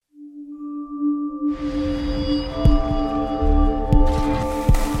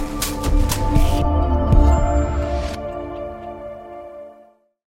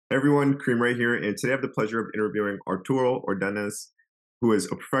Kareem right here, and today I have the pleasure of interviewing Arturo Ordonez, who is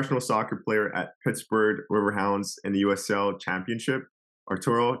a professional soccer player at Pittsburgh Riverhounds in the USL Championship.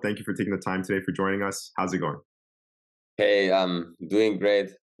 Arturo, thank you for taking the time today for joining us. How's it going? Hey, I'm doing great.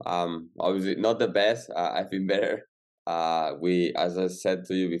 Obviously not the best. I've been better. As I said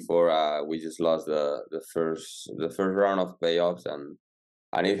to you before, we just lost the first round of playoffs,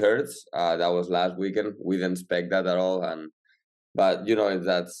 and it hurts. That was last weekend. We didn't expect that at all, but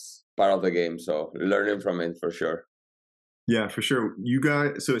that's part of the game. So learning from it for sure. Yeah, for sure. You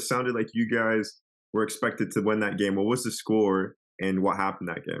guys, so it sounded like you guys were expected to win that game. What was the score and what happened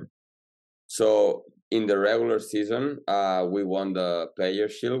that game? So in the regular season, we won the Player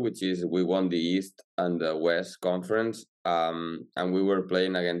Shield, which is we won the East and the West Conference, and we were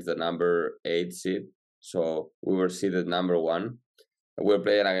playing against the number 8 seed. So we were seeded number 1. We were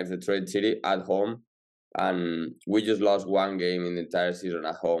playing against Detroit City at home, and we just lost one game in the entire season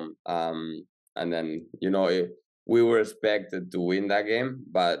at home. And then we were expected to win that game,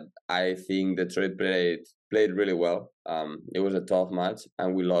 but I think Detroit played really well. It was a tough match,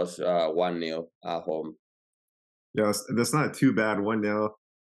 and we lost 1-0 at home. Yes, that's not too bad. 1-0.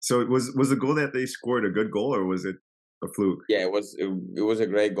 So was the goal that they scored a good goal or was it a fluke? Yeah, it was a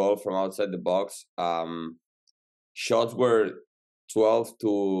great goal from outside the box. Shots were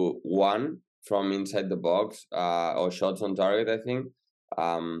 12-1 from inside the box, or shots on target, I think.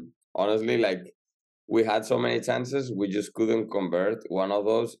 Honestly, like we had so many chances, we just couldn't convert one of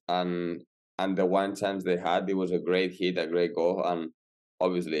those, and the one chance they had, it was a great hit, a great goal, and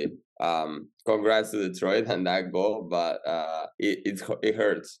obviously, congrats to Detroit and that goal, but it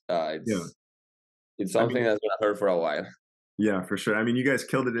hurts. Yeah. It's I something mean, that's gonna hurt for a while. yeah, for sure. I mean, you guys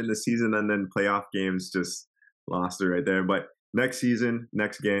killed it in the season and then playoff games just lost it right there. But next season,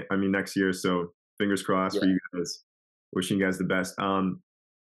 next game, I mean, next year. So fingers crossed Yeah. for you guys. Wishing you guys the best.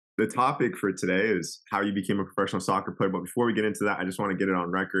 The topic for today is how you became a professional soccer player. But before we get into that, I just want to get it on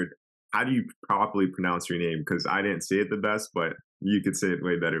record. How do you properly pronounce your name? Because I didn't say it the best, but you could say it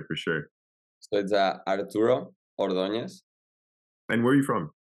way better for sure. So it's Arturo Ordonez. And where are you from?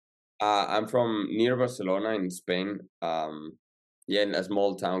 I'm from near Barcelona in Spain. Yeah, in a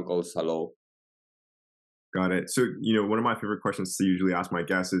small town called Salou. Got it. So, one of my favorite questions to usually ask my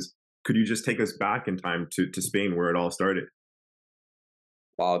guests is, could you just take us back in time to Spain where it all started?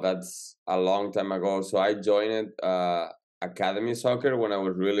 Wow, that's a long time ago. So I joined academy soccer when I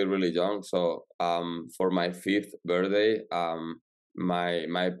was really, really young. So for my 5th birthday,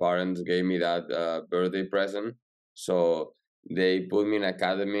 my parents gave me that birthday present. So they put me in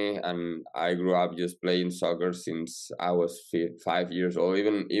academy, and I grew up just playing soccer since I was 5 years old,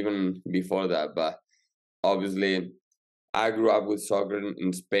 even before that. But obviously, I grew up with soccer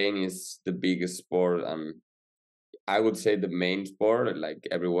in Spain. Is the biggest sport, and I would say the main sport. Like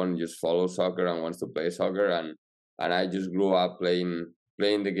everyone just follows soccer and wants to play soccer, and I just grew up playing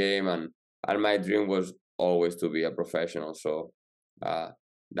the game, and my dream was always to be a professional. So that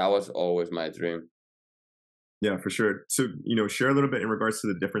was always my dream. Yeah, for sure. So, share a little bit in regards to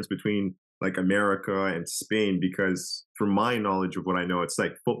the difference between like America and Spain, because from my knowledge of what I know, it's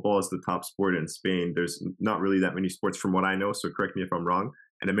like football is the top sport in Spain. There's not really that many sports from what I know. So correct me if I'm wrong.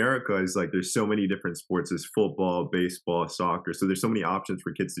 And America is like, there's so many different sports. There's football, baseball, soccer. So there's so many options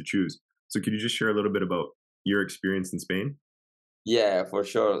for kids to choose. So could you just share a little bit about your experience in Spain? Yeah, for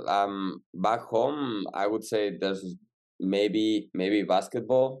sure. Back home, I would say there's maybe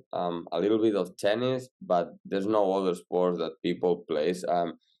basketball, a little bit of tennis, but there's no other sport that people plays.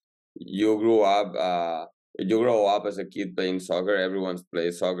 You grew up, you grow up as a kid playing soccer. Everyone's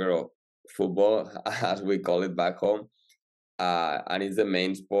plays soccer or football, as we call it back home. And it's the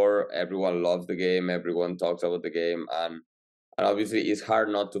main sport. Everyone loves the game. Everyone talks about the game, and obviously it's hard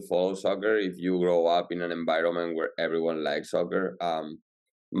not to follow soccer if you grow up in an environment where everyone likes soccer.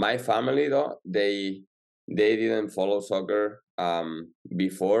 My family though, they didn't follow soccer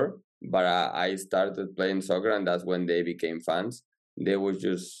before, but I started playing soccer, and that's when they became fans. They were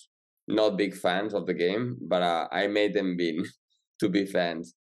just not big fans of the game, but I made them be to be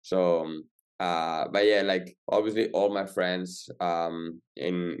fans. So but yeah, like obviously all my friends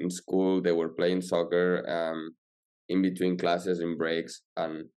in school, they were playing soccer in between classes, in breaks,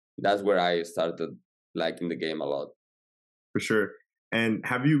 and that's where I started liking the game a lot. For sure. And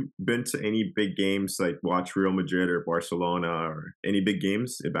have you been to any big games, like watch Real Madrid or Barcelona or any big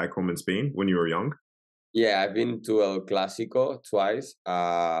games back home in Spain when you were young? Yeah, I've been to El Clásico twice,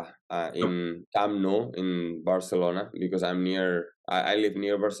 Oh, in Camp Nou in Barcelona, because I live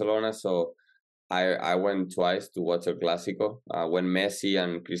near Barcelona, so I went twice to watch El Clásico when Messi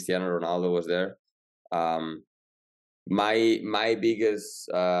and Cristiano Ronaldo was there. Um, my biggest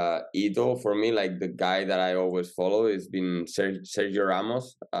idol for me, like the guy that I always follow, has been Sergio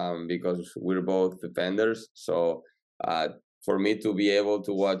Ramos, because we're both defenders. So for me to be able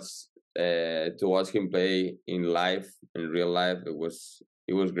to watch him play in real life, it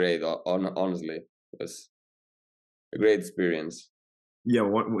was great. Honestly, it was a great experience. Yeah,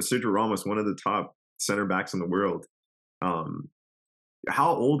 Sergio Ramos, one of the top center backs in the world. Um,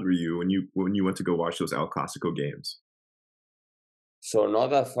 how old were you when you went to go watch those El Clasico games? So not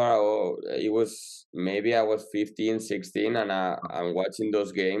that far ago. It was maybe I was 15, 16, and I'm watching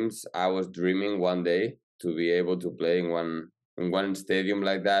those games. I was dreaming one day to be able to play in one stadium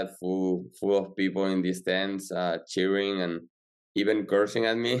like that, full of people in the stands, cheering and even cursing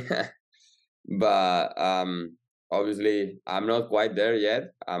at me. But obviously, I'm not quite there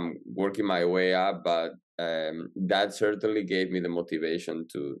yet. I'm working my way up, but that certainly gave me the motivation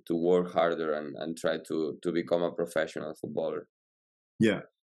to work harder and try to become a professional footballer. Yeah,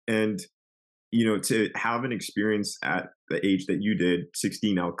 and to have an experience at the age that you did,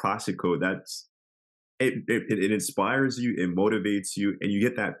 16 El Clasico, it inspires you, it motivates you, and you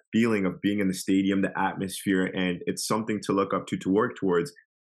get that feeling of being in the stadium, the atmosphere, and it's something to look up to work towards.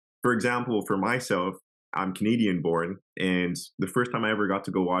 For example, for myself, I'm Canadian born, and the first time I ever got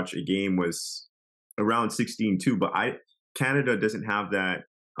to go watch a game was around 16 too. But Canada doesn't have that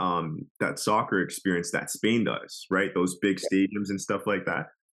soccer experience that Spain does, right? Those big stadiums and stuff like that.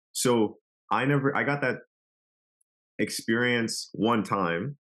 So I got that experience one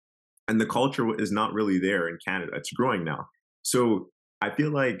time, and the culture is not really there in Canada. It's growing now. So I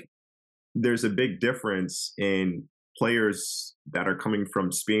feel like there's a big difference in players that are coming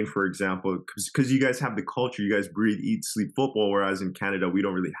from Spain, for example, because you guys have the culture, you guys breathe, eat, sleep football, whereas in Canada we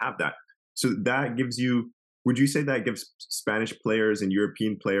don't really have that. So that gives you, would you say that gives Spanish players and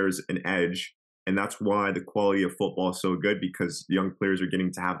European players an edge? And that's why the quality of football is so good, because young players are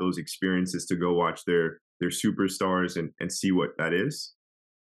getting to have those experiences to go watch their superstars and see what that is.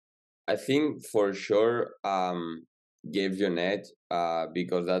 I think for sure gives you an edge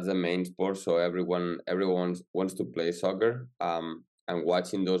because that's the main sport. So everyone wants to play soccer. And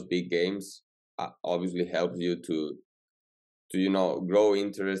watching those big games obviously helps you to grow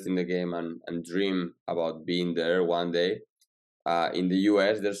interest in the game and dream about being there one day. In the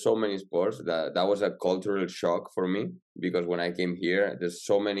US, there's so many sports that was a cultural shock for me because when I came here, there's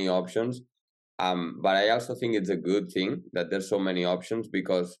so many options. But I also think it's a good thing that there's so many options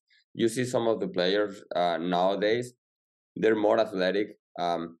because you see some of the players nowadays, they're more athletic,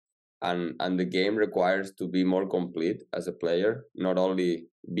 and the game requires to be more complete as a player, not only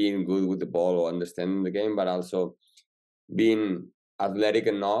being good with the ball or understanding the game, but also being athletic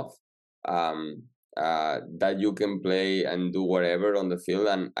enough that you can play and do whatever on the field.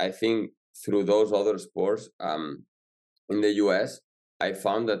 And I think through those other sports in the US, I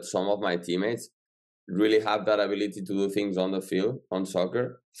found that some of my teammates really have that ability to do things on the field on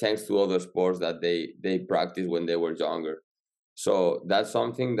soccer thanks to other sports that they practiced when they were younger. So that's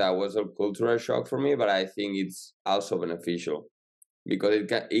something that was a cultural shock for me, but I think it's also beneficial because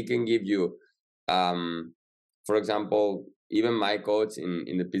it can give you for example, even my coach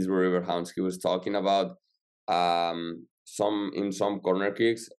in the Pittsburgh Riverhounds, he was talking about some corner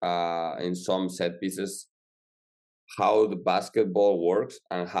kicks, in some set pieces, how the basketball works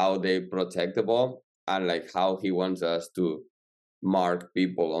and how they protect the ball, and like how he wants us to mark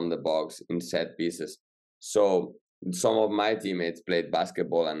people on the box in set pieces. So some of my teammates played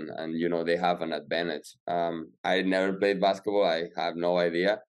basketball and they have an advantage. I never played basketball. I have no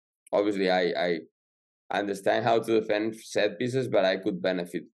idea. Obviously, I understand how to defend set pieces, but I could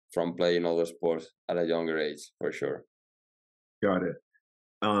benefit from playing other sports at a younger age for sure. Got it.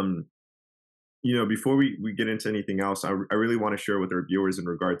 Um, before we get into anything else, I really want to share with our viewers in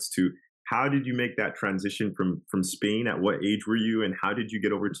regards to how did you make that transition from Spain? At what age were you, and how did you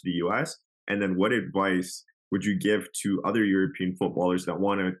get over to the US? And then what advice would you give to other European footballers that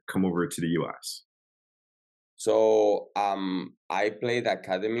want to come over to the US? So I played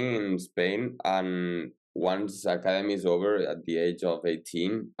academy in Spain, and once academy is over at the age of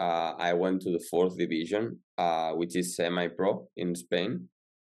 18, I went to the fourth division, which is semi-pro in Spain.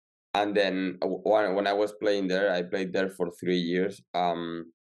 And then when I was playing there, I played there for 3 years.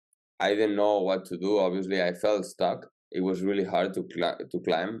 I didn't know what to do. Obviously, I felt stuck. It was really hard to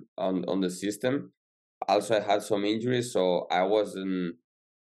climb on the system. Also, I had some injuries, so I wasn't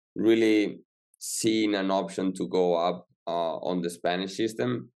really seeing an option to go up on the Spanish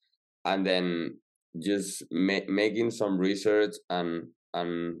system, and then just making some research and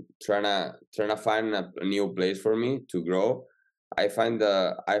trying to find a new place for me to grow. I found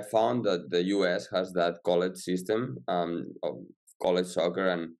that the US has that college system of college soccer,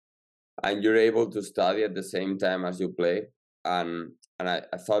 and you're able to study at the same time as you play. And I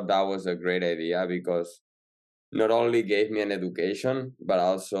thought that was a great idea because not only gave me an education, but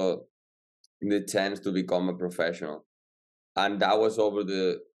also the chance to become a professional. And that was over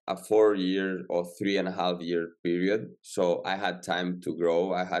the a 4 year or 3.5 year period. So I had time to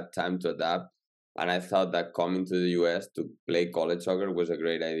grow, I had time to adapt, and I thought that coming to the US to play college soccer was a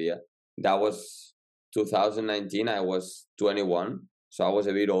great idea. That was 2019. I was 21, so I was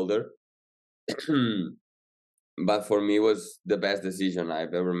a bit older. But for me, it was the best decision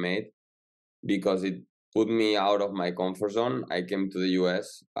I've ever made because it put me out of my comfort zone. I came to the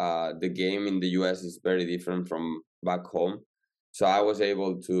US. The game in the US is very different from back home, so I was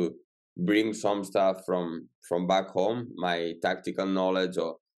able to bring some stuff from back home, my tactical knowledge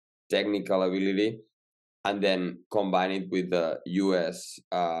or technical ability, and then combine it with the US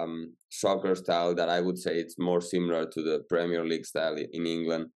soccer style that I would say it's more similar to the Premier League style in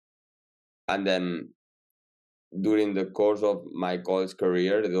England. And then during the course of my college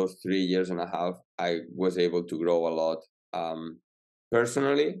career, those 3 years and a half, I was able to grow a lot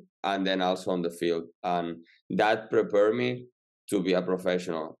personally and then also on the field. And that prepared me to be a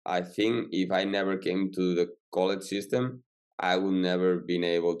professional. I think if I never came to the college system, I would never been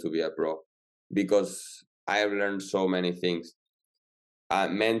able to be a pro because I have learned so many things.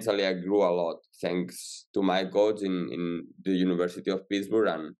 Mentally, I grew a lot thanks to my coach in the University of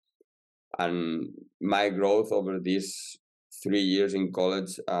Pittsburgh, and my growth over these 3 years in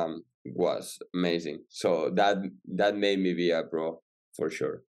college was amazing. So that made me be a pro for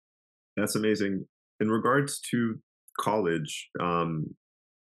sure. That's amazing. In regards to college,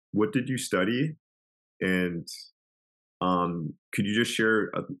 what did you study? And could you just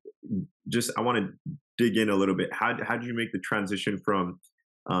share? I want to dig in a little bit. How did you make the transition from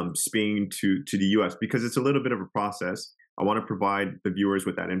Spain to the U.S.? Because it's a little bit of a process. I want to provide the viewers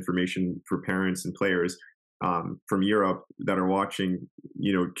with that information for parents and players from Europe that are watching.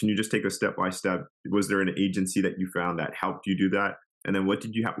 Can you just take a step by step? Was there an agency that you found that helped you do that? And then what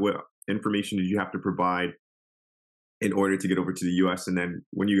information did you have to provide in order to get over to the U.S.? And then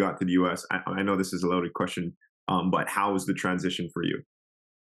when you got to the U.S., I know this is a loaded question, but how was the transition for you?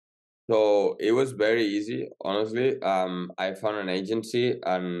 So it was very easy, honestly. I found an agency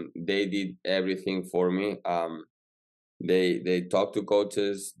and they did everything for me. They talked to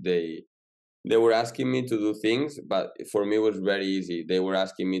coaches. They were asking me to do things, but for me it was very easy. They were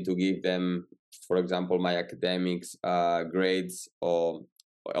asking me to give them, for example, my academics, grades, or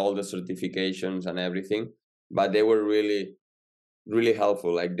all the certifications and everything. But they were really, really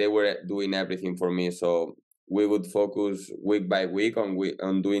helpful. Like they were doing everything for me. So we would focus week by week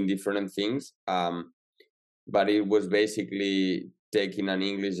on doing different things. But it was basically taking an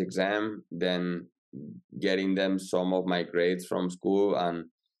English exam, then getting them some of my grades from school, and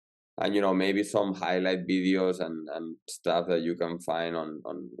maybe some highlight videos and stuff that you can find on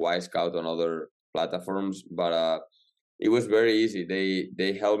Y Scout on other platforms. But it was very easy.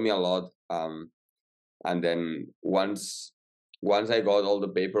 They helped me a lot. And then once I got all the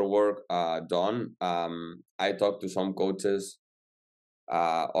paperwork done, I talked to some coaches.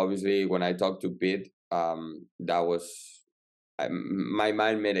 Obviously, when I talked to Pete, that was my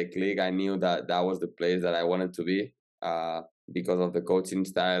mind made a click. I knew that that was the place that I wanted to be. Because of the coaching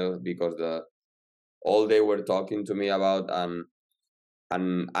style, because all they were talking to me about,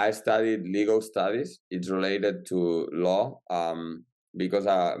 and I studied legal studies. It's related to law. Because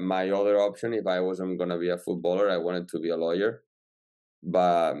my other option, if I wasn't gonna be a footballer, I wanted to be a lawyer.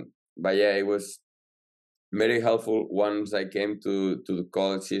 But but yeah, it was very helpful once I came to the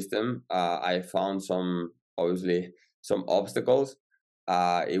college system. I found obviously some obstacles.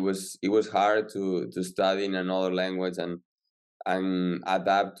 It was hard to study in another language and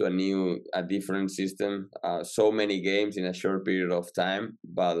adapt to a different system. So many games in a short period of time,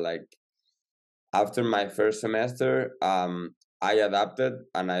 but like after my first semester, I adapted,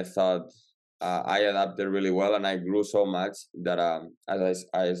 and I thought I adapted really well, and I grew so much that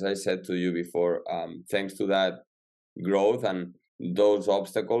as I said to you before, thanks to that growth and those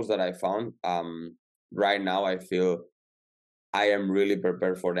obstacles that I found, right now I feel I am really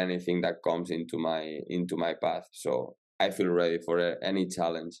prepared for anything that comes into my path. So I feel ready for any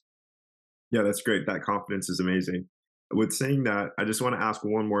challenge. Yeah, that's great. That confidence is amazing. With saying that, I just want to ask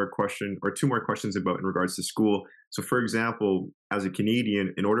one more question or two more questions about in regards to school. So, for example, as a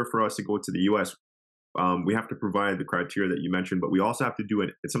Canadian, in order for us to go to the US, we have to provide the criteria that you mentioned, but we also have to do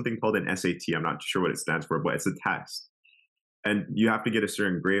it's something called an SAT. I'm not sure what it stands for, but it's a test. And you have to get a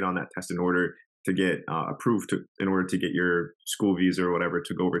certain grade on that test in order to get approved in order to get your school visa or whatever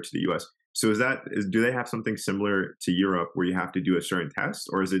to go over to the U.S. So do they have something similar to Europe where you have to do a certain test,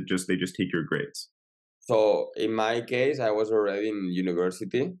 or is it just they just take your grades? So in my case, I was already in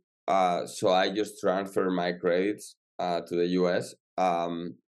university, so I just transferred my credits to the US.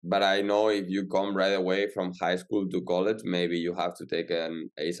 But I know if you come right away from high school to college, maybe you have to take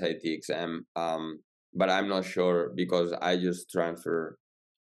an SAT exam. But I'm not sure because I just transfer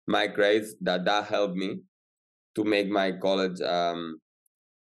my grades. That helped me to make my college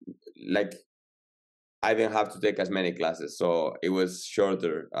like I didn't have to take as many classes, so it was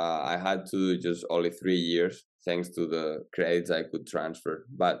shorter. I had to do just only 3 years, thanks to the credits I could transfer.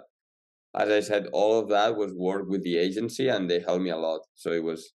 But as I said, all of that was work with the agency, and they helped me a lot. So Yeah,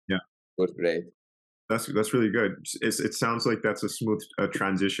 it was great. that's really good. It sounds like that's a smooth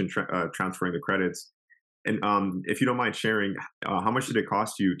transition, transferring the credits. And if you don't mind sharing, how much did it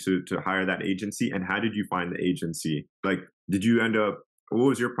cost you to hire that agency, and how did you find the agency? Like, did you end up? What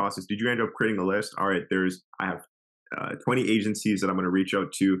was your process? Did you end up creating a list? All right, I have 20 agencies that I'm going to reach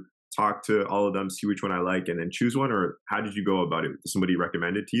out to, talk to all of them, see which one I like, and then choose one. Or how did you go about it? Did somebody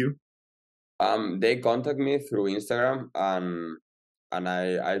recommend it to you? They contact me through Instagram, and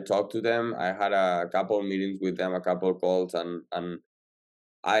I talked to them. I had a couple meetings with them, a couple calls, and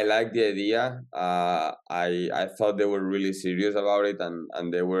I like the idea. I thought they were really serious about it,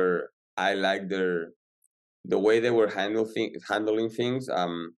 and they were. I like the way they were handling things.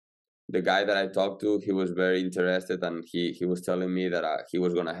 The guy that I talked to, he was very interested, and he was telling me that he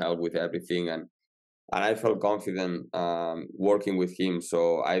was gonna help with everything, and I felt confident working with him.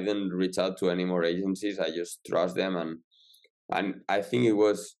 So I didn't reach out to any more agencies. I just trust them, and I think it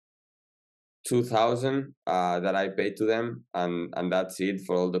was 2,000 that I paid to them, and that's it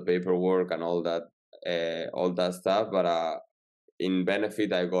for all the paperwork and all that stuff. But in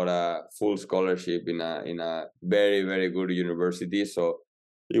benefit, I got a full scholarship in a very very good university, so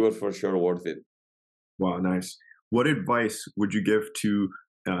it was for sure worth it. Wow, nice. What advice would you give to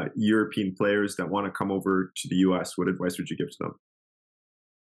European players that want to come over to the U.S.? What advice would you give to them?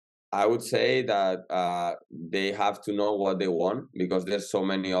 I would say that they have to know what they want because there's so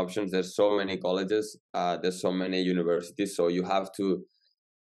many options, there's so many colleges, there's so many universities. So you have to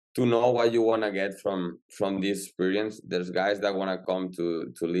know what you want to get from this experience. There's guys that want to come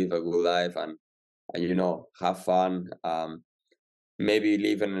to live a good life and have fun. Maybe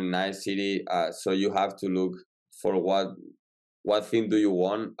live in a nice city. So you have to look for what thing do you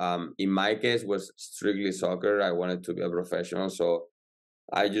want. In my case, was strictly soccer. I wanted to be a professional, so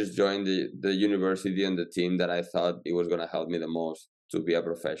I just joined the university and the team that I thought it was gonna help me the most to be a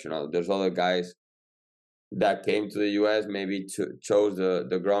professional. There's other guys that came to the US, maybe chose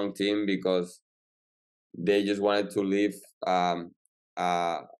the wrong team because they just wanted to live uh,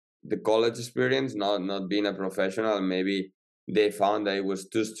 the college experience, not being a professional. Maybe they found that it was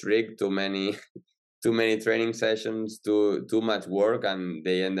too strict, too many too many training sessions, too much work, and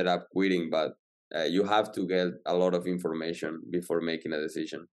they ended up quitting. But you have to get a lot of information before making a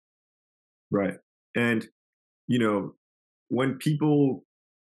decision. Right. And you know, when people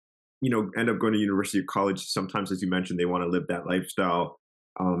end up going to university or college, sometimes, as you mentioned, they want to live that lifestyle.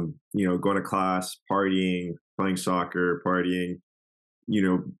 Going to class, partying, playing soccer, partying. You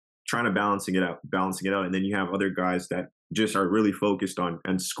know, trying to balancing it out, and then you have other guys that just are really focused on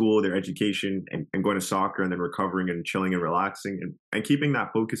school, their education, and going to soccer, and then recovering and chilling and relaxing, and keeping that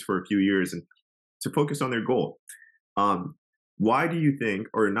focus for a few years, and to focus on their goal. Um, why do you think,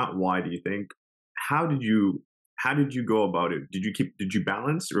 or not? Why do you think? How did you how did you go about it? Did you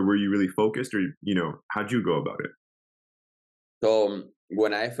balance, or were you really focused, or how did you go about it? So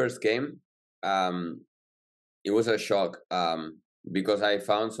when I first came, um, it was a shock because I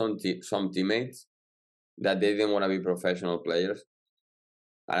found some teammates that they didn't want to be professional players,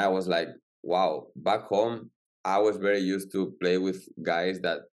 and I was like, wow. Back home, I was very used to play with guys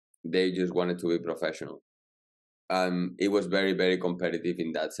that they just wanted to be professional. It was very very competitive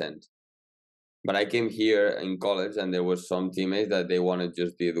in that sense. But I came here in college, and there was some teammates that they wanted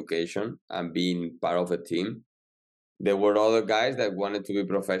just the education and being part of a team. There were other guys that wanted to be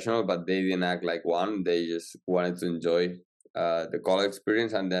professional, but they didn't act like one. They just wanted to enjoy the college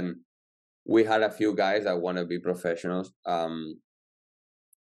experience. And then we had a few guys that want to be professionals.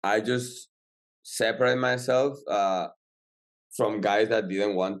 I just separate myself from guys that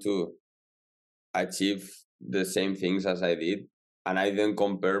didn't want to achieve the same things as I did, and I didn't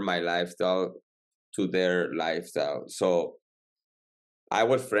compare my lifestyle to their lifestyle. So I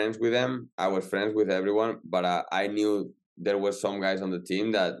was friends with them. I was friends with everyone, but I knew there was some guys on the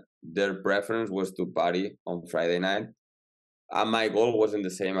team that their preference was to party on Friday night, and my goal wasn't the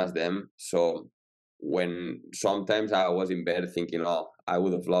same as them. So when sometimes I was in bed thinking, oh, I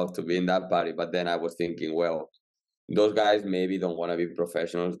would have loved to be in that party, but then I was thinking, well, those guys maybe don't want to be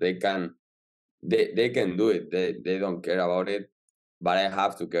professionals. They can do it. They don't care about it, but I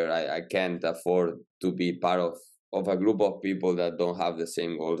have to care. I can't afford to be part of a group of people that don't have the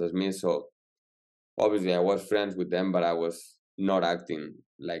same goals as me. So obviously I was friends with them, but I was not acting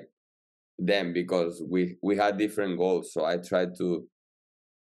like them because we had different goals. So I tried to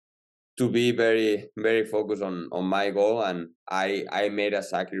be very focused on my goal, and I made a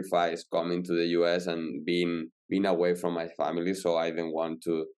sacrifice coming to the US and being away from my family. So I didn't want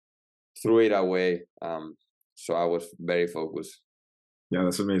to throw it away. So I was very focused. Yeah,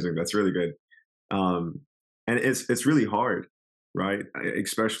 that's amazing. That's really good. Um, and it's really hard, right?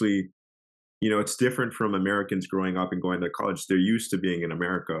 Especially, it's different from Americans growing up and going to college. They're used to being in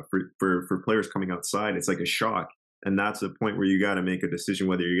America. For players coming outside, it's like a shock, and that's the point where you got to make a decision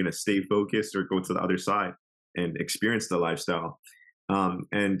whether you're going to stay focused or go to the other side and experience the lifestyle.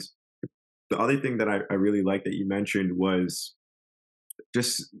 And the other thing that I really like that you mentioned was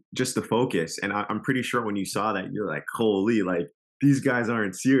just the focus. And I'm pretty sure when you saw that, you're like, holy, like these guys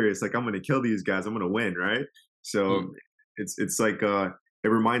aren't serious. Like I'm gonna kill these guys. I'm gonna win, right? So Mm. it's like it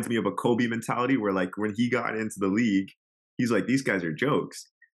reminds me of a Kobe mentality where like when he got into the league, he's like, these guys are jokes.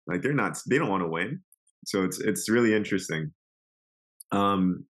 Like they don't want to win. So it's really interesting.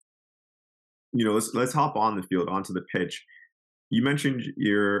 Um, let's hop on the field, onto the pitch. You mentioned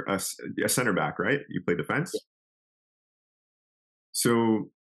you're a center back, right? You play defense. So,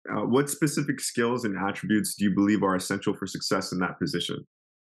 what specific skills and attributes do you believe are essential for success in that position?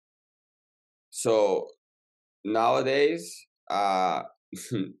 So nowadays, the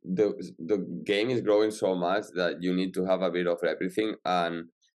game is growing so much that you need to have a bit of everything, and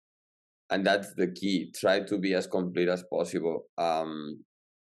that's the key. Try to be as complete as possible.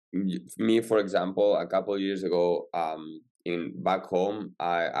 Me, for example, a couple of years ago, in back home,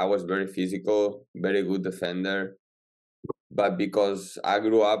 I was very physical, very good defender, but because I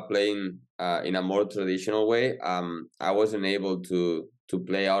grew up playing in a more traditional way, I wasn't able to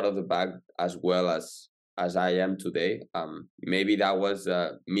play out of the back as well as I am today. Maybe that was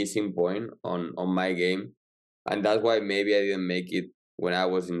a missing point on my game, and that's why maybe I didn't make it when I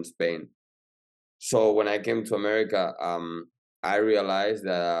was in Spain. So when I came to America, I realized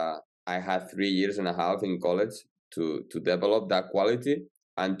that I had 3 years and a half in college to develop that quality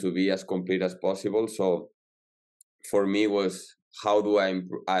and to be as complete as possible. So for me was how do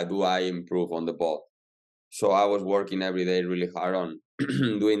I improve on the ball? So I was working every day really hard on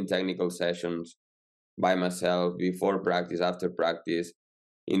doing technical sessions by myself before practice, after practice,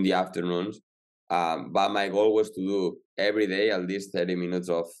 in the afternoons. But my goal was to do every day at least 30 minutes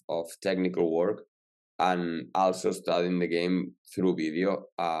of technical work and also studying the game through video.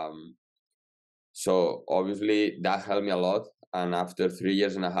 So obviously that helped me a lot. And after 3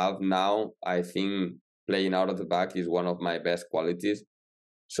 years and a half now, I think playing out of the back is one of my best qualities.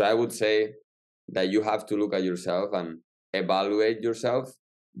 So I would say that you have to look at yourself and evaluate yourself,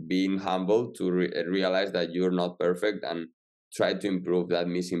 being humble to realize that you're not perfect and try to improve that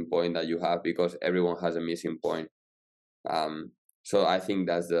missing point that you have because everyone has a missing point. So I think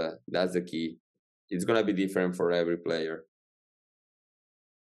that's the key. It's gonna be different for every player.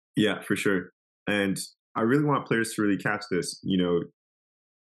 Yeah, for sure. And I really want players to really catch this.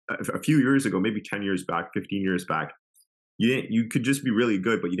 A few years ago, maybe 10 years back, 15 years back, you could just be really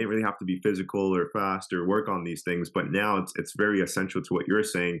good, but you didn't really have to be physical or fast or work on these things. But now it's very essential to what you're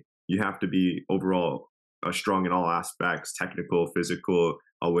saying. You have to be overall strong in all aspects: technical, physical,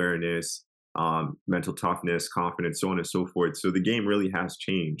 awareness, mental toughness, confidence, so on and so forth. So the game really has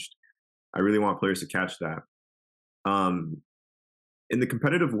changed. I really want players to catch that. Um, in the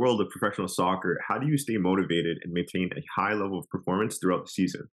competitive world of professional soccer, how do you stay motivated and maintain a high level of performance throughout the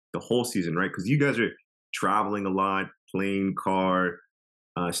season, the whole season, right? Because you guys are traveling a lot, playing car,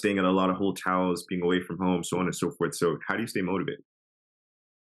 staying at a lot of hotels, being away from home, so on and so forth. So, how do you stay motivated?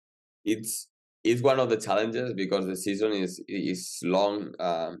 It's it's one of the challenges because the season is long.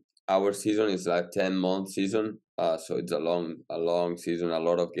 Our season is like 10 month season, so it's a long season, a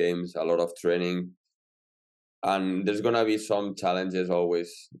lot of games, a lot of training, and there's gonna be some challenges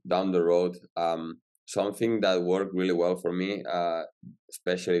always down the road. Something that worked really well for me,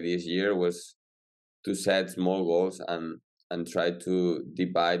 especially this year, was to set small goals and try to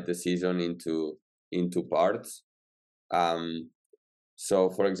divide the season into parts. Um,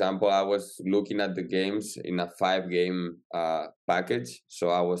 so, for example, I was looking at the games in a 5 game package. So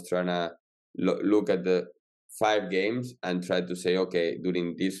I was trying to look at the 5 games and try to say, okay,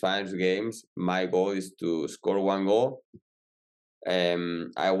 during these 5 games, my goal is to score 1 goal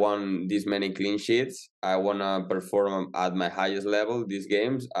I want this many clean sheets. I want to perform at my highest level these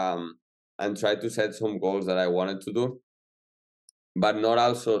games, and try to set some goals that I wanted to do, but not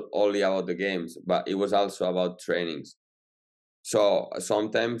also only about the games, but it was also about trainings. So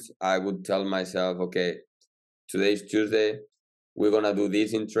sometimes I would tell myself, okay, today's Tuesday, we're gonna do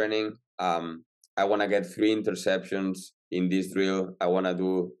this in training. I wanna get 3 interceptions in this drill. I wanna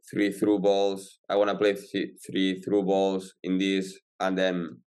do 3 through balls. I wanna play 3 through balls in this, and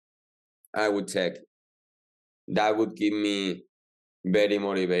then I would check. That would keep me very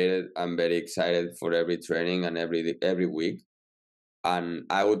motivated and very excited for every training and every week. And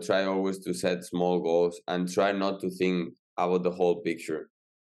I would try always to set small goals and try not to think about the whole picture,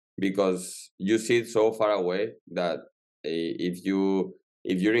 because you see it so far away that if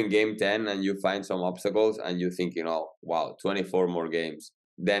you're in game 10 and you find some obstacles and you think, wow, 24 more games,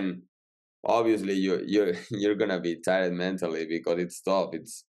 then obviously you're gonna be tired mentally, because it's tough.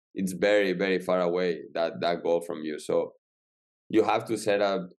 It's very, very far away, that goal from you. So you have to set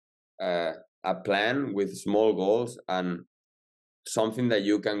up a plan with small goals and something that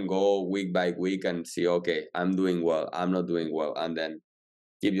you can go week by week and see, okay, I'm doing well, I'm not doing well, and then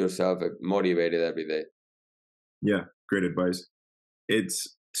keep yourself motivated every day. Yeah, great advice.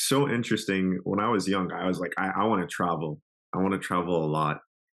 It's so interesting. When I was young, I was like, I want to travel. I want to travel a lot.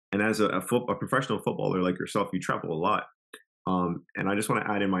 And as a professional footballer like yourself, you travel a lot. And I just want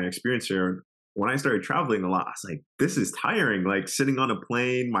to add in my experience here. When I started traveling a lot, I was like, this is tiring. Like sitting on a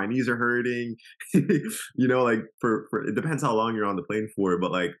plane, my knees are hurting. Like for it depends how long you're on the plane for,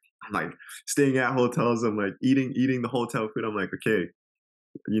 but like I'm like staying at hotels. I'm like eating the hotel food. I'm like, okay,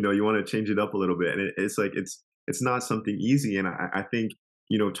 you want to change it up a little bit, and it's like it's not something easy. And I think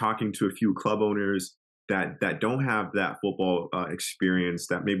talking to a few club owners that don't have that football experience,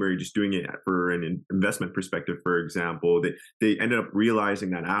 that maybe are just doing it for an investment perspective, for example, they ended up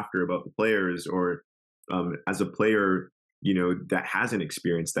realizing that after about the players, or as a player, that hasn't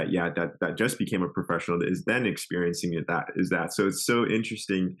experienced that yet, that just became a professional, that is then experiencing it, that so it's so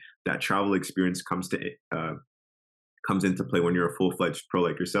interesting that travel experience comes into play when you're a full-fledged pro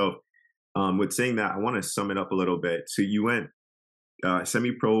like yourself. With saying that, I want to sum it up a little bit. So you went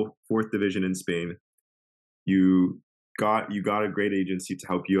semi-pro, fourth division in Spain. You got a great agency to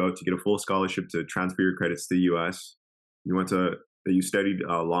help you out to get a full scholarship to transfer your credits to the U.S. You studied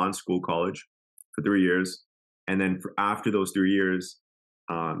law in school, college for 3 years, and then after those 3 years,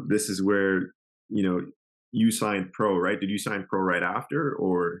 this is where you signed pro, right? Did you sign pro right after,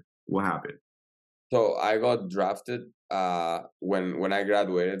 or what happened? So I got drafted when I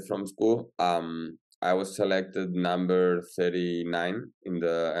graduated from school. I was selected number 39 in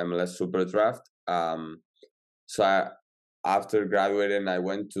the MLS Super Draft. So after graduating, I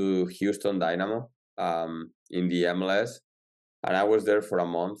went to Houston Dynamo in the MLS, and I was there for a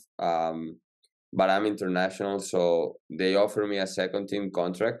month. But I'm international, so they offered me a second team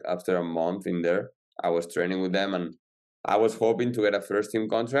contract after a month in there. I was training with them, and I was hoping to get a first team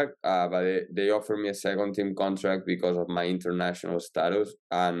contract, but they offered me a second team contract because of my international status.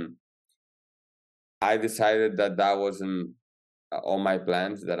 And I decided that wasn't on my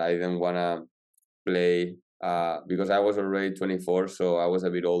plans, that I didn't want to play because I was already 24, so I was a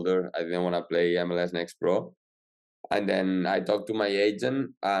bit older. I didn't want to play MLS Next Pro. And then I talked to my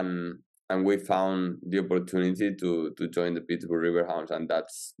agent, and we found the opportunity to join the Pittsburgh Riverhounds, and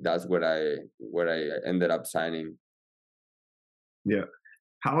that's where I ended up signing. Yeah.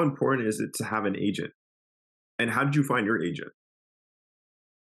 How important is it to have an agent? And how did you find your agent?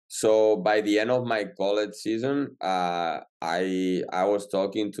 So by the end of my college season, I was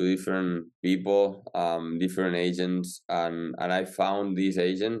talking to different people, different agents, and I found this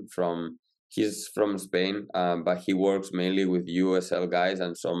agent he's from Spain, but he works mainly with USL guys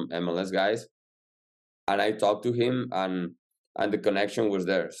and some MLS guys. And I talked to him, and the connection was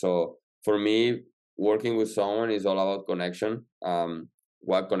there. So for me, working with someone is all about connection.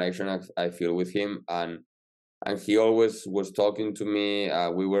 What connection I feel with him, and he always was talking to me.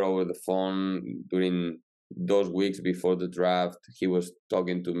 We were over the phone during those weeks before the draft. He was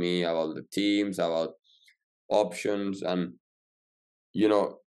talking to me about the teams, about options, and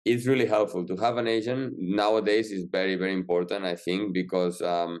it's really helpful to have an agent nowadays. Is very, very important, I think, because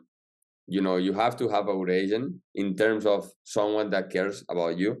you have to have a good agent in terms of someone that cares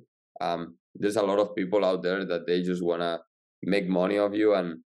about you. There's a lot of people out there that they just wanna make money of you,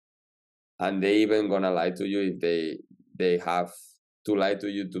 and they even gonna lie to you if they have to lie to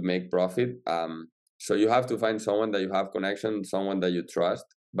you to make profit. So you have to find someone that you have connection, someone that you trust.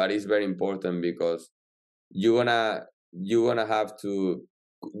 But it's very important because you're gonna have to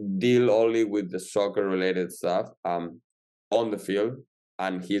deal only with the soccer related stuff. on the field,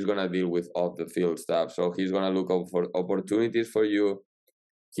 and he's gonna deal with off the field stuff. So he's gonna look out for opportunities for you.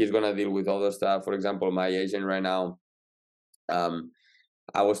 He's gonna deal with other stuff. For example, my agent right now, um,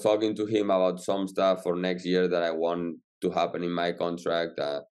 I was talking to him about some stuff for next year that I want to happen in my contract.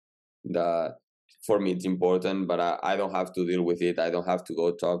 That for me it's important, but I don't have to deal with it. I don't have to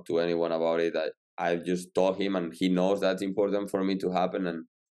go talk to anyone about it. I just told him, and he knows that's important for me to happen, and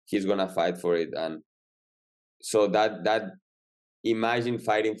he's gonna fight for it. And so that imagine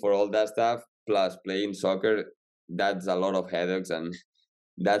fighting for all that stuff plus playing soccer. That's a lot of headaches, and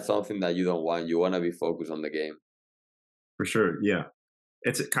that's something that you don't want. You want to be focused on the game. For sure. Yeah.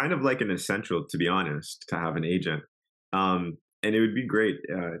 It's kind of like an essential, to be honest, to have an agent. And it would be great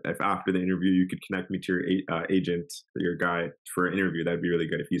if after the interview you could connect me to your agent, your guy, for an interview. That'd be really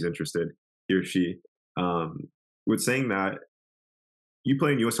good if he's interested, he or she. Um, with saying that, you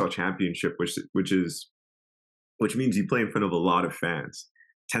play in USL Championship, which means you play in front of a lot of fans,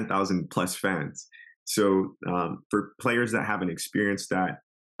 10,000 plus fans. So for players that haven't experienced that,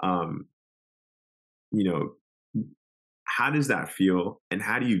 um, you know, how does that feel and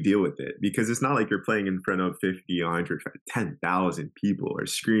how do you deal with it? Because it's not like you're playing in front of 50, 100, 10,000 people are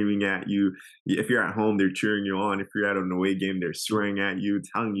screaming at you. If you're at home, they're cheering you on. If you're at an away game, they're swearing at you,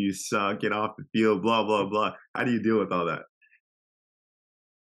 telling you suck, get off the field, blah, blah, blah. How do you deal with all that?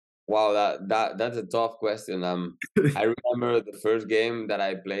 Wow, that's a tough question. I remember the first game that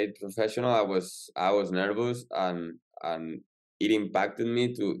I played professional. I was nervous, and it impacted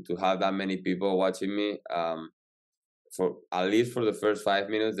me to have that many people watching me. For at least for the first 5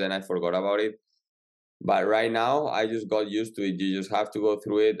 minutes, then I forgot about it. But right now, I just got used to it. You just have to go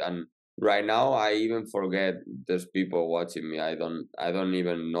through it, and right now, I even forget there's people watching me. I don't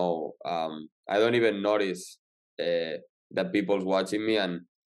even know. I don't even notice that people's watching me, and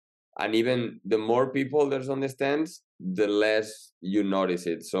even the more people there's on the stands, the less you notice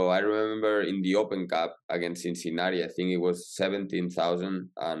it. So I remember in the Open Cup against Cincinnati, I think it was 17,000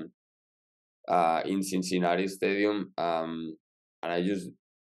 and in Cincinnati Stadium, and I just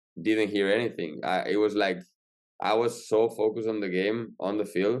didn't hear anything. It was like I was so focused on the game on the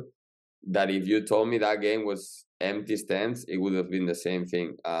field that if you told me that game was empty stands, it would have been the same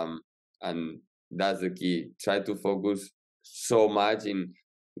thing. And that's the key. Try to focus so much in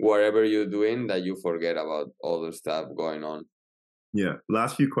whatever you're doing that you forget about other stuff going on. Yeah.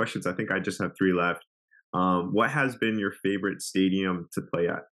 Last few questions. I think I just have three left. What has been your favorite stadium to play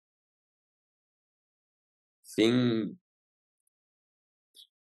at? Think,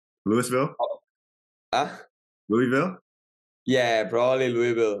 Louisville? ah, Louisville? yeah, probably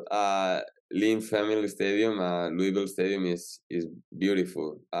Louisville. Lynn Family Stadium. Louisville Stadium is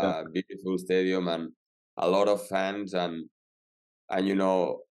beautiful. Yeah. Beautiful stadium and a lot of fans and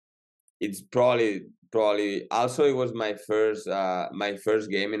it's probably also it was my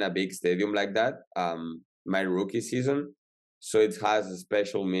first game in a big stadium like that. My rookie season, so it has a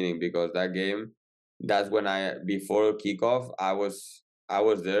special meaning because that game, that's when I before kickoff I was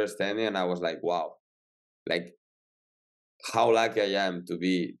there standing and I was like, wow, like how lucky I am to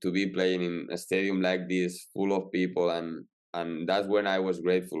be playing in a stadium like this, full of people, and that's when I was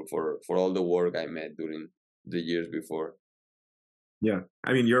grateful for all the work I made during the years before. Yeah.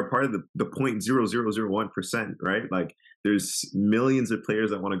 I mean, you're a part of the 0.0001%, right? Like there's millions of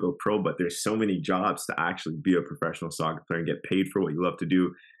players that want to go pro, but there's so many jobs to actually be a professional soccer player and get paid for what you love to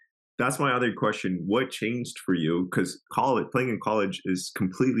do. That's my other question. What changed for you? Because playing in college is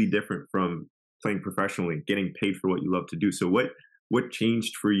completely different from playing professionally, getting paid for what you love to do. So what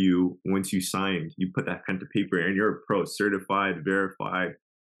changed for you once you signed? You put that pen to paper and you're a pro, certified, verified,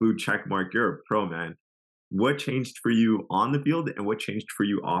 blue check mark. You're a pro, man. What changed for you on the field and what changed for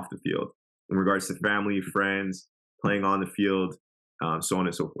you off the field in regards to family, friends, playing on the field, so on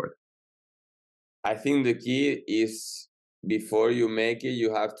and so forth? I think the key is before you make it,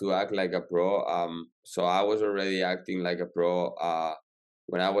 you have to act like a pro. So I was already acting like a pro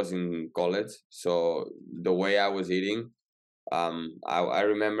when I was in college. So the way I was eating, I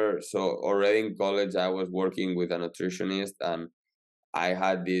remember. So already in college, I was working with a nutritionist, and I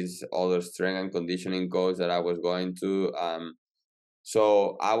had this other strength and conditioning coach that I was going to.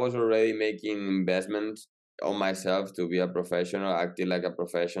 So I was already making investments on myself to be a professional, acting like a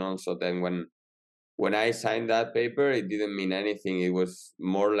professional. So then when I signed that paper, it didn't mean anything. It was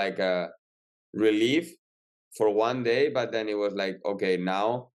more like a relief for one day, but then it was like, okay,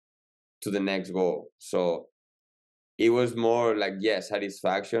 now to the next goal. So it was more like, yes,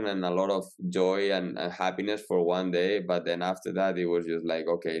 satisfaction and a lot of joy and happiness for one day. But then after that, it was just like,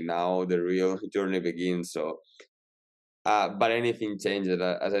 okay, now the real journey begins. So, but anything changed.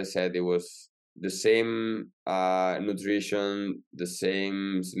 As I said, it was the same nutrition, the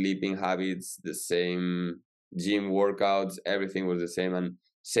same sleeping habits, the same gym workouts. Everything was the same, and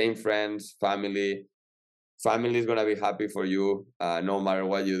same friends, family. Family is gonna be happy for you, no matter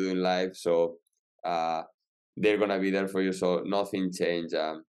what you do in life. So uh, they're gonna be there for you. So nothing changed.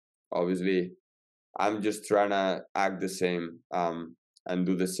 Obviously, I'm just trying to act the same, and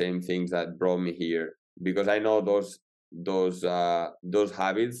do the same things that brought me here, because I know those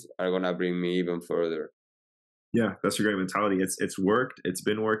habits are gonna bring me even further. Yeah, that's a great mentality. It's worked. It's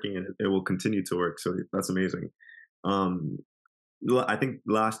been working, and it will continue to work. So that's amazing. Um, I think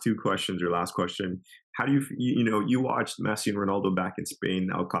last two questions, or last question. How do you watched Messi and Ronaldo back in Spain,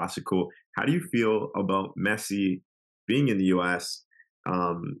 El Clasico. How do you feel about Messi being in the US,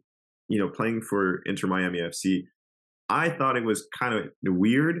 um, playing for Inter Miami FC? I thought it was kind of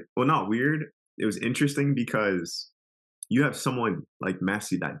weird. Well, not weird. It was interesting because you have someone like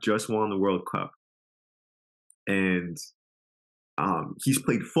Messi that just won the World Cup, and he's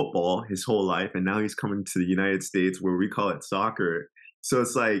played football his whole life, and now he's coming to the United States where we call it soccer. So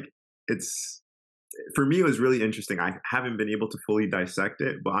it's like, it's for me, it was really interesting. I haven't been able to fully dissect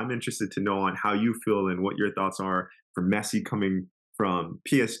it, but I'm interested to know on how you feel and what your thoughts are for Messi coming from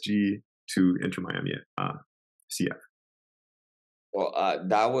PSG to Inter Miami CF. Well,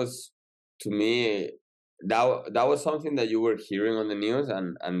 that was, to me, that was something that you were hearing on the news,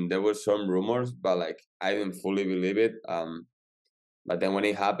 and there were some rumors, but like I didn't fully believe it. But then when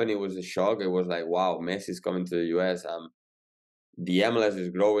it happened, it was a shock. It was like, wow, Messi's coming to the US. The MLS is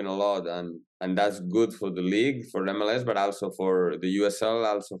growing a lot, and that's good for the league, for MLS, but also for the USL,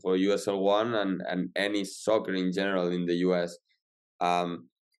 also for USL 1, and any soccer in general in the US. Um,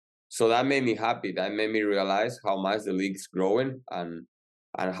 so that made me happy. That made me realize how much the league's growing, and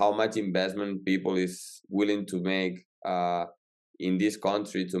how much investment people is willing to make in this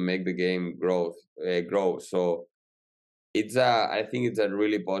country to make the game grow. So I think it's a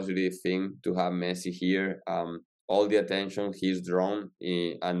really positive thing to have Messi here. All the attention he's drawn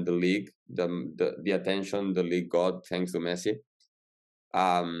and the league, the attention the league got thanks to Messi.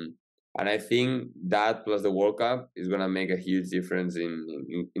 And I think that plus the World Cup is gonna make a huge difference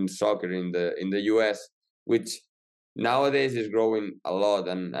in soccer in the US, which nowadays is growing a lot,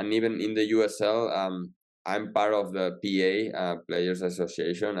 and even in the USL. I'm part of the PA, Players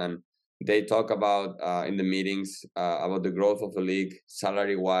Association, and they talk about in the meetings about the growth of the league,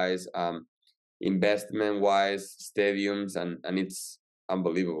 salary wise, investment wise, stadiums, and it's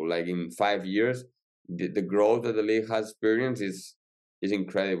unbelievable. Like in 5 years, the growth that the league has experienced is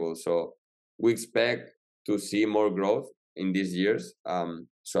incredible. So we expect to see more growth in these years.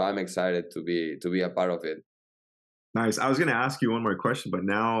 So I'm excited to be a part of it. Nice. I was going to ask you one more question, but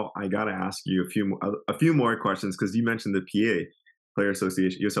now I got to ask you a few more questions because you mentioned the PA Player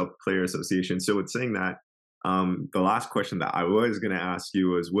Association, yourself Player Association. So it's saying that the last question that I was going to ask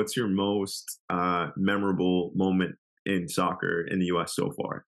you was, what's your most memorable moment in soccer in the US so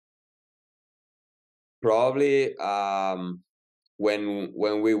far? Probably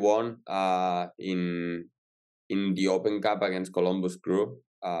when we won in the Open Cup against Columbus Crew.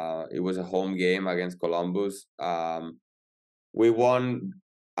 It was a home game against Columbus. We won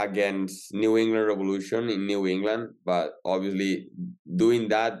against New England Revolution in New England, but obviously doing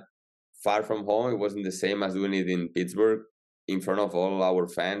that far from home, it wasn't the same as doing it in Pittsburgh in front of all our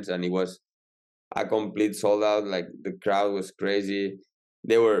fans, and it was a complete sold out. Like the crowd was crazy.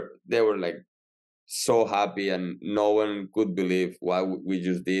 They were like so happy, and no one could believe what we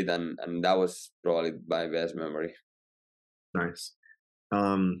just did, and that was probably my best memory. Nice.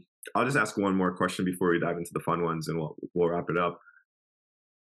 I'll just ask one more question before we dive into the fun ones, and we'll wrap it up.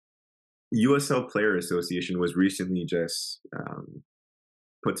 USL Player Association was recently just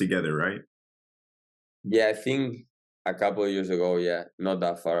put together, right? Yeah, I think a couple of years ago. Yeah, not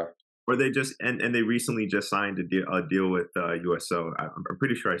that far. Or they just and they recently just signed a deal with USL. I'm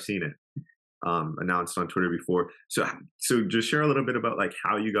pretty sure I've seen it announced on Twitter before. So just share a little bit about like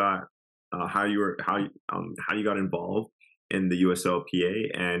how you got how you got involved in the USLPA,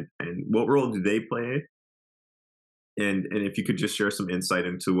 and what role do they play, and if you could just share some insight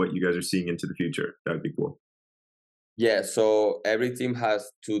into what you guys are seeing into the future, that'd be cool. Yeah, so every team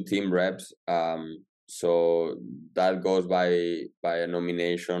has two team reps. So that goes by a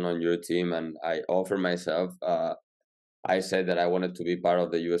nomination on your team, and I offer myself. I said that I wanted to be part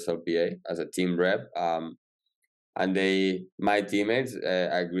of the USLPA as a team rep. And my teammates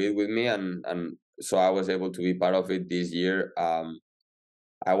agreed with me, and so I was able to be part of it this year.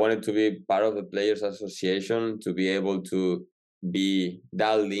 I wanted to be part of the Players Association to be able to be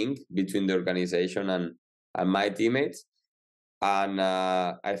that link between the organization and my teammates. And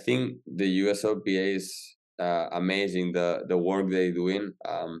I think the USLPA is amazing. The work they're doing.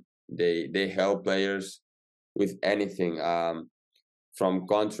 They help players with anything, from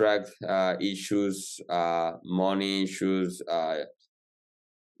contract issues, money issues.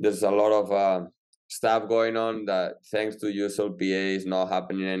 There's a lot of stuff going on that, thanks to USLPA, is not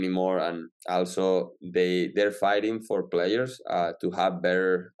happening anymore. And also they're fighting for players to have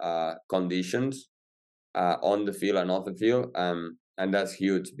better conditions on the field and off the field, and that's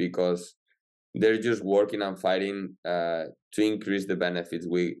huge because they're just working and fighting to increase the benefits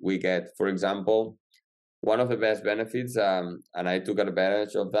we get. For example, one of the best benefits, and I took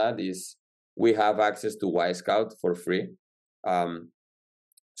advantage of that, is we have access to Y Scout for free.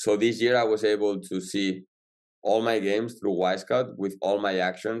 So this year I was able to see all my games through Y Scout with all my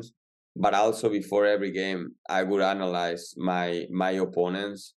actions, but also before every game I would analyze my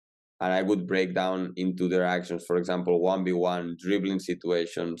opponents, and I would break down into their actions. For example, 1v1, dribbling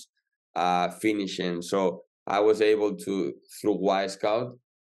situations, finishing. So I was able to, through Y Scout,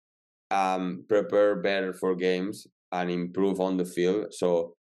 prepare better for games and improve on the field.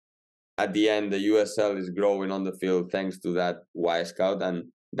 So at the end, the USL is growing on the field thanks to that Y Scout, and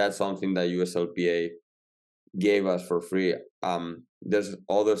that's something that USLPA gave us for free. There's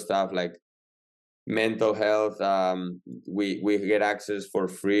other stuff like mental health. We get access for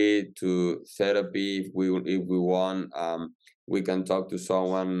free to therapy if we want. We can talk to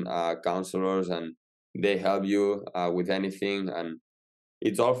someone, counselors, and they help you with anything, and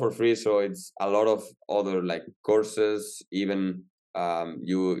it's all for free. So it's a lot of other like courses. Even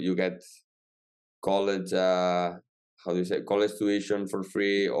you get college. How do you say, college tuition for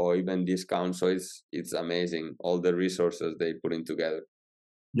free, or even discount. So it's amazing, all the resources they put in together.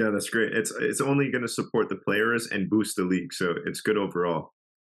 Yeah, that's great. It's only going to support the players and boost the league, so it's good overall.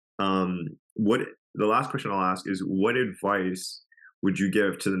 What the last question I'll ask is, what advice would you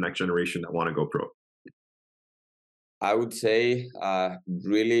give to the next generation that want to go pro? I would say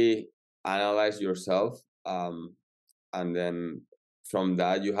really analyze yourself, and then from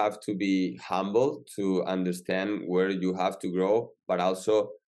that you have to be humble to understand where you have to grow, but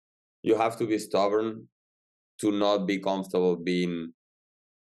also you have to be stubborn to not be comfortable being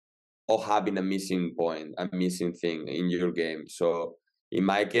or having a missing point, a missing thing in your game. So in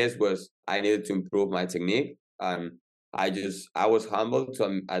my case was I needed to improve my technique, and I was humble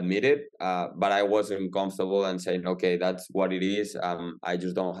to admit it, but I wasn't comfortable and saying, okay, that's what it is. I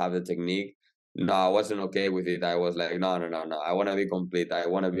just don't have the technique. No, I wasn't okay with it. I was like, no. I want to be complete. I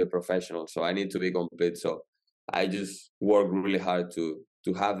want to be a professional, so I need to be complete. So I just work really hard to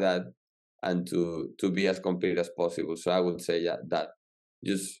have that and to be as complete as possible. So I would say, yeah, that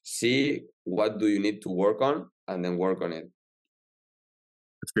just see what do you need to work on and then work on it.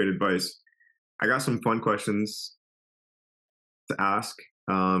 That's great advice. I got some fun questions to ask.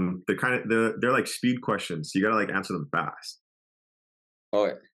 They're like speed questions. So you gotta like answer them fast.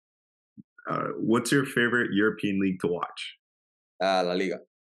 Okay. What's your favorite European league to watch? La Liga.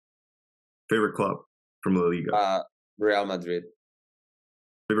 Favorite club from La Liga? Real Madrid.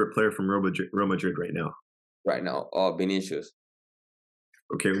 Favorite player from Real Madrid right now? Right now, Vinicius.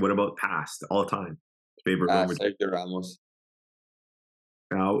 Okay, what about past, all time? Favorite Real Madrid? Sergio Ramos.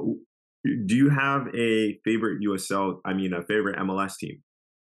 Now, do you have a favorite a favorite MLS team?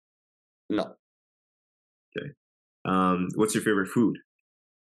 No. Okay. What's your favorite food?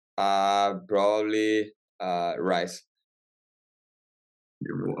 Probably rice.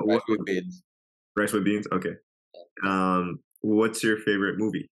 Rice with beans. Rice with beans? Okay. What's your favorite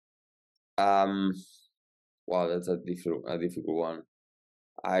movie? Wow, that's a difficult one.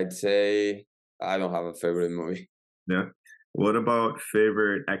 I'd say I don't have a favorite movie. Yeah. What about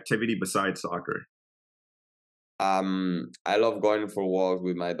favorite activity besides soccer? I love going for walks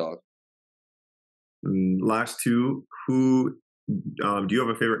with my dog. Last two, do you have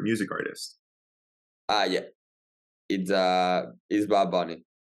a favorite music artist? Yeah. It's Bad Bunny.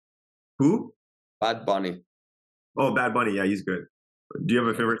 Who? Bad Bunny. Oh, Bad Bunny. Yeah, he's good. Do you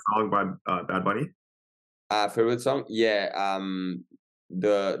have a favorite song by Bad Bunny? Favorite song? Yeah.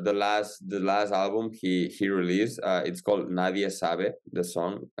 The last album he released, it's called Nadie Sabe, the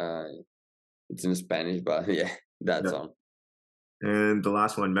song. It's in Spanish, but yeah, that song. And the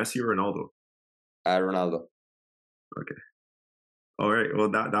last one, Messi or Ronaldo? Ronaldo. Okay. All right. Well,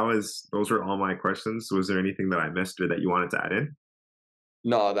 those were all my questions. Was there anything that I missed or that you wanted to add in?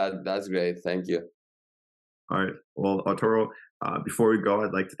 No, that's great. Thank you. All right. Well, Arturo, before we go,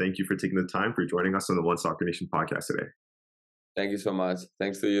 I'd like to thank you for taking the time for joining us on the One Soccer Nation podcast today. Thank you so much.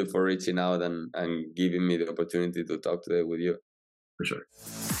 Thanks to you for reaching out and giving me the opportunity to talk today with you. For sure.